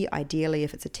TV, ideally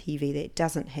if it's a TV that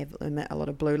doesn't emit a lot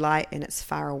of blue light and it's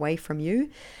far away from you,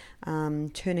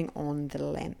 turning on the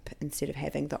lamp instead of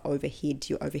having your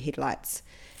overhead lights.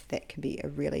 That can be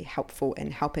really helpful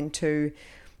in helping to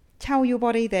tell your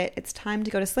body that it's time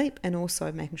to go to sleep, and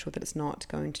also making sure that it's not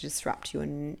going to disrupt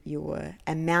your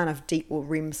amount of deep or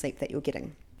REM sleep that you're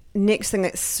getting. Next thing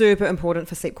that's super important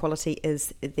for sleep quality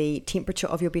is the temperature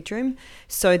of your bedroom.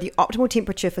 So the optimal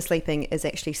temperature for sleeping is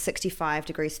actually 65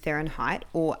 degrees Fahrenheit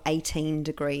or 18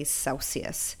 degrees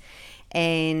Celsius.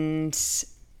 And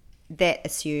that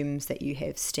assumes that you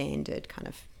have standard kind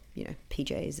of,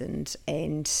 PJs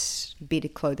and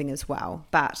bedded clothing as well.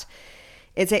 But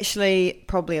it's actually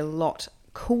probably a lot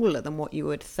cooler than what you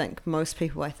would think. Most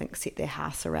people, I think, set their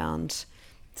house around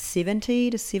 70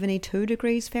 to 72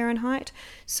 degrees Fahrenheit.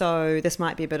 So this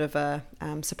might be a bit of a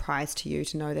surprise to you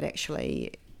to know that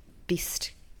actually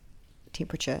best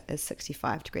temperature is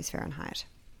 65 degrees Fahrenheit.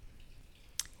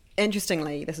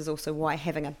 Interestingly, this is also why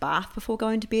having a bath before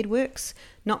going to bed works.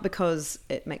 Not because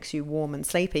it makes you warm and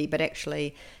sleepy, but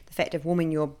actually the fact of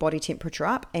warming your body temperature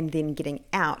up and then getting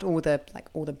out all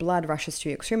the blood rushes to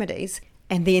your extremities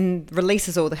and then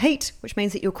releases all the heat, which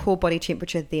means that your core body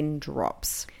temperature then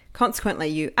drops. Consequently,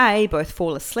 you both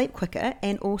fall asleep quicker,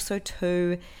 and also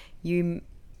you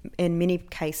in many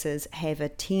cases have a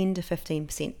 10 to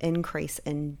 15% increase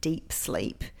in deep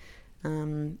sleep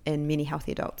in many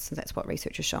healthy adults. So that's what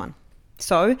research has shown.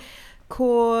 So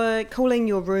cooling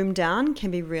your room down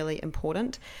can be really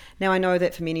important. Now, I know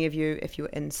that for many of you, if you're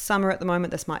in summer at the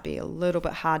moment, this might be a little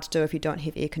bit hard to do if you don't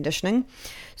have air conditioning.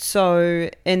 So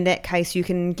in that case, you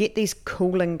can get these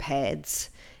cooling pads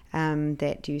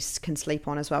that you can sleep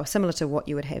on as well, similar to what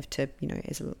you would have to,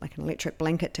 as like an electric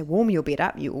blanket to warm your bed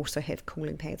up. You also have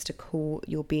cooling pads to cool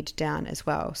your bed down as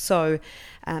well. So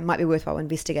it might be worthwhile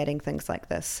investigating things like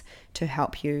this to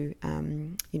help you,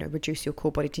 reduce your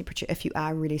core body temperature if you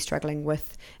are really struggling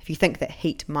if you think that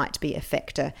heat might be a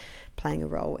factor playing a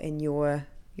role in your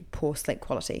poor sleep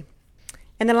quality.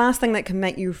 And the last thing that can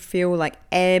make you feel like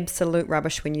absolute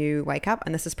rubbish when you wake up,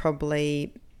 and this is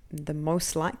probably the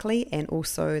most likely and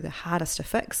also the hardest to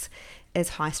fix, is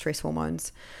high stress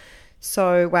hormones.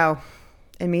 So,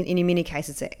 in many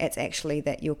cases, it's actually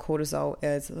that your cortisol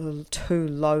is a little too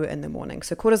low in the morning.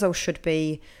 So cortisol should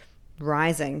be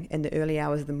rising in the early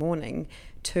hours of the morning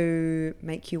to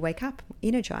make you wake up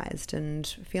energized and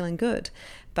feeling good.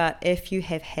 But if you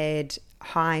have had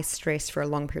high stress for a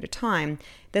long period of time,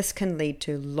 this can lead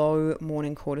to low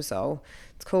morning cortisol.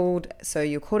 So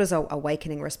your cortisol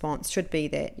awakening response should be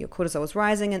that your cortisol is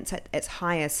rising and it's at its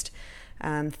highest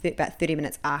about 30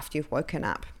 minutes after you've woken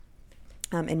up.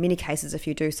 In many cases, if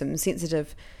you do some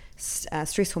sensitive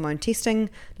stress hormone testing,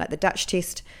 like the Dutch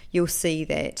test, you'll see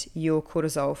that your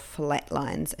cortisol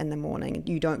flatlines in the morning.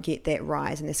 You don't get that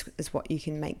rise, and this is what you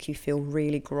can make you feel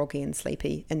really groggy and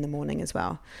sleepy in the morning as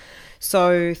well.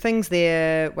 So things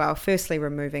there, firstly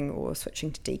removing or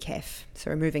switching to decaf.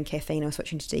 So removing caffeine or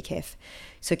switching to decaf.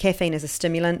 So caffeine is a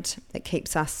stimulant that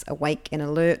keeps us awake and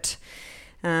alert.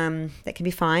 That can be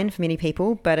fine for many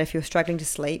people, but if you're struggling to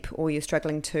sleep or you're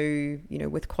struggling to,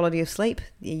 with quality of sleep,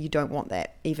 you don't want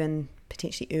that, even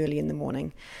potentially early in the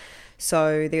morning.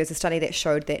 So there's a study that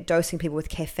showed that dosing people with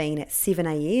caffeine at 7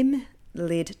 a.m.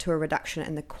 led to a reduction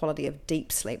in the quality of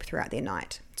deep sleep throughout their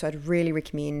night. So I'd really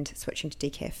recommend switching to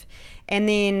decaf. And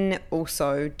then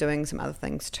also doing some other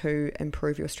things to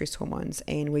improve your stress hormones.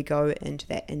 And we go into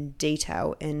that in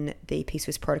detail in the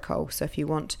PCOS protocol. So if you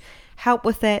want help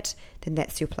with that, then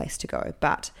that's your place to go.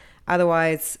 But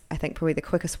otherwise, I think probably the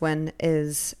quickest win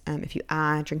is if you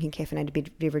are drinking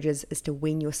caffeinated beverages, is to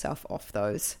wean yourself off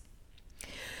those.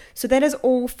 So that is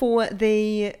all for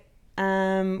the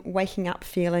waking up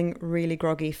feeling really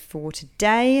groggy for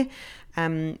today.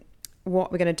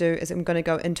 What we're going to do is I'm going to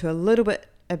go into a little bit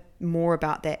more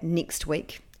about that next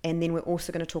week. And then we're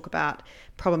also going to talk about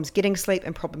problems getting sleep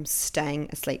and problems staying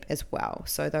asleep as well.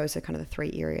 So those are kind of the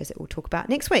three areas that we'll talk about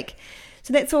next week.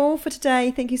 So that's all for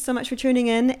today. Thank you so much for tuning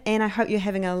in. And I hope you're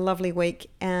having a lovely week,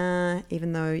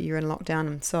 even though you're in lockdown.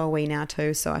 And so are we now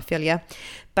too. So I feel you.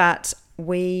 But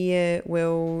we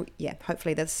will,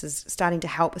 hopefully this is starting to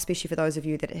help, especially for those of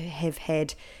you that have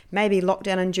had maybe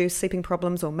lockdown-induced sleeping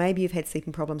problems, or maybe you've had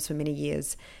sleeping problems for many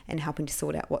years, and helping to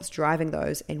sort out what's driving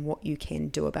those and what you can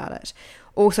do about it.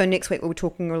 Also, next week we'll be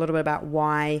talking a little bit about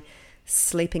why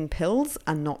sleeping pills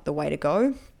are not the way to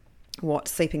go, what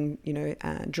sleeping,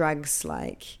 drugs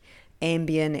like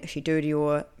Ambien actually do to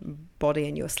your body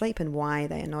and your sleep, and why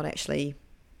they are not actually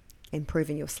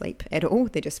improving your sleep at all.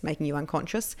 They're just making you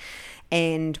unconscious,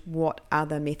 and what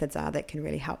other methods are that can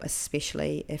really help,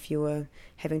 especially if you're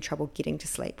having trouble getting to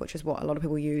sleep, which is what a lot of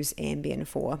people use Ambien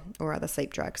for, or other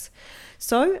sleep drugs.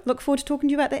 So look forward to talking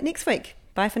to you about that next week.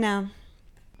 Bye for now.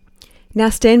 Now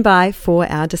stand by for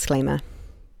our disclaimer.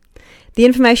 The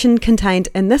information contained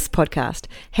in this podcast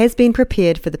has been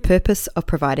prepared for the purpose of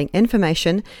providing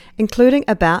information, including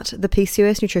about the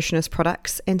PCOS Nutritionist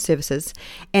products and services,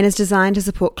 and is designed to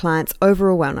support clients'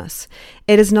 overall wellness.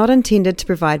 It is not intended to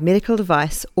provide medical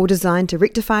advice or designed to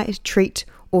rectify, treat,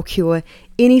 or cure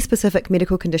any specific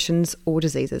medical conditions or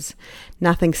diseases.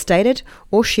 Nothing stated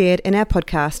or shared in our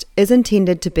podcast is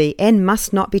intended to be and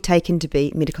must not be taken to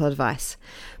be medical advice.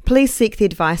 Please seek the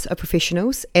advice of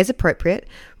professionals as appropriate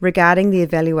regarding the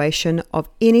evaluation of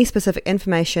any specific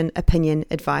information, opinion,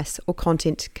 advice, or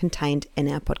content contained in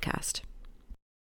our podcast.